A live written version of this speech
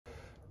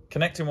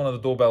Connecting one of the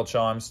doorbell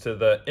chimes to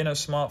the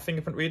InoSmart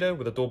fingerprint reader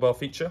with a doorbell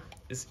feature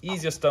is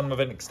easiest done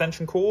with an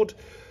extension cord.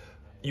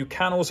 You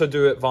can also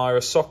do it via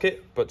a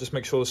socket, but just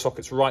make sure the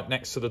socket's right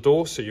next to the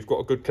door so you've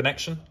got a good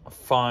connection. I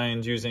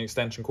find using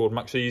extension cord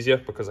much easier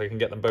because I can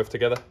get them both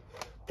together.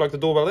 Plug the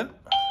doorbell in.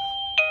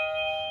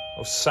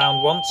 It'll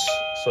sound once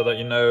so that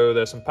you know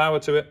there's some power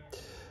to it.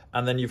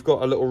 And then you've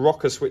got a little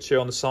rocker switch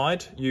here on the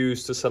side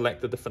used to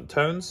select the different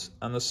tones.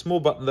 And the small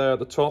button there at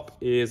the top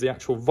is the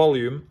actual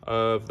volume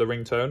of the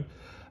ringtone.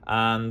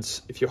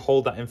 And if you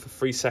hold that in for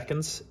 3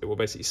 seconds, it will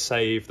basically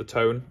save the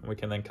tone and we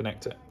can then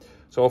connect it.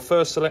 So I'll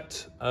first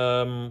select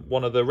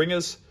one of the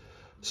ringers.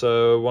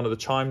 So one of the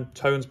chime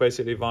tones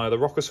basically via the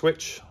rocker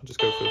switch. I'll just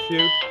go for a few.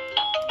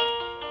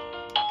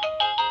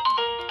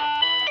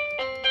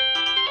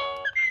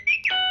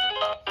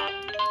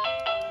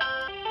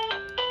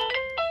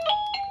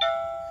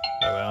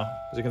 There we are.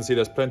 As you can see,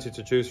 there's plenty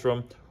to choose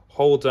from.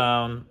 Hold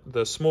down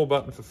the small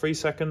button for 3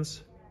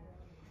 seconds.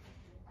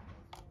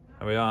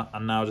 There we are,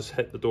 and now just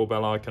hit the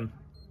doorbell icon.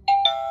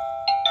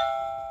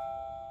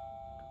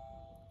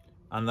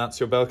 And that's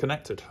your bell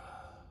connected.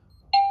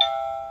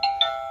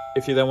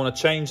 If you then want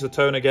to change the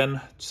tone again,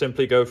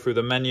 simply go through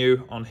the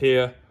menu on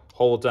here,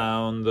 hold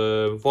down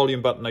the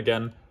volume button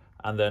again,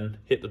 and then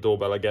hit the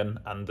doorbell again,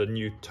 and the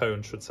new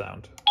tone should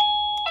sound.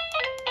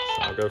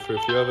 So I'll go through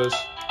a few others.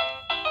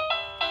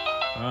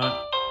 All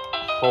right,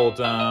 hold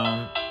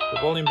down the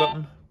volume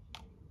button,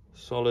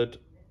 solid.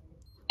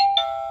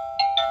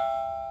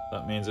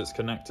 That means it's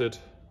connected.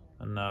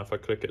 And now if I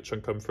click it, it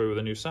should come through with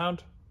a new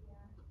sound.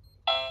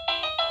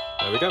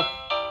 There we go.